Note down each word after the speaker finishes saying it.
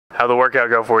How'd the workout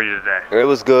go for you today? It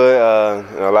was good.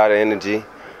 A lot of energy.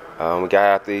 We got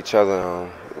after each other.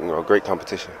 Great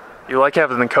competition. You like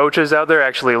having the coaches out there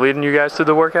actually leading you guys through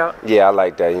the workout? Yeah, I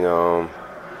like that.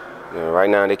 Right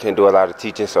now they can't do a lot of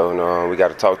teaching, so we got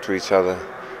to talk to each other.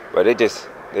 But they just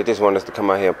want us to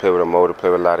come out here and play with a motor, play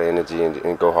with a lot of energy,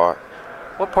 and go hard.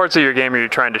 What parts of your game are you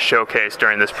trying to showcase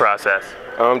during this process?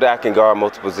 That I can guard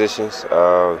multiple positions.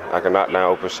 I can knock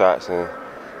down open shots, and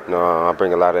I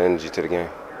bring a lot of energy to the game.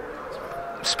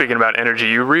 Speaking about energy,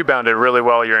 you rebounded really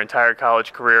well your entire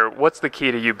college career. What's the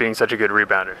key to you being such a good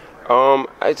rebounder?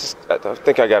 I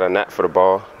think I got a knack for the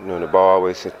ball. The ball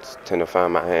always tend to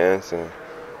find my hands, and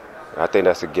I think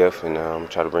that's a gift, and I'm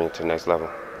trying to bring it to the next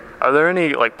level. Are there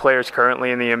any players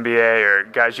currently in the NBA or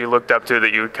guys you looked up to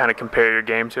that you would kind of compare your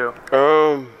game to?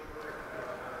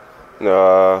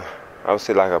 I would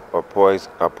say like a poor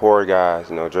guy,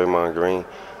 Draymond Green.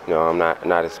 I'm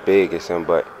not as big as him,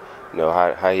 but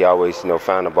how he always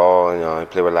find the ball and he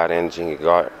play with a lot of energy and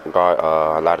guard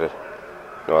a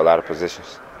lot of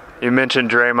positions. You mentioned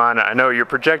Draymond. I know you're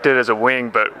projected as a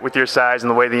wing, but with your size and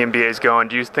the way the NBA is going,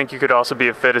 do you think you could also be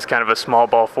a fit as kind of a small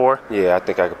ball four? Yeah, I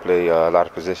think I could play a lot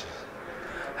of positions.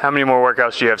 How many more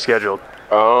workouts do you have scheduled?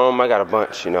 I got a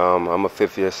bunch. I'm a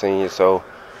fifth-year senior, so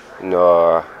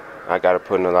I got to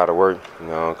put in a lot of work,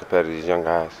 compared to these young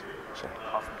guys. So.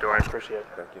 Awesome, Dorian. Appreciate it.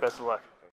 Thank you. Best of luck.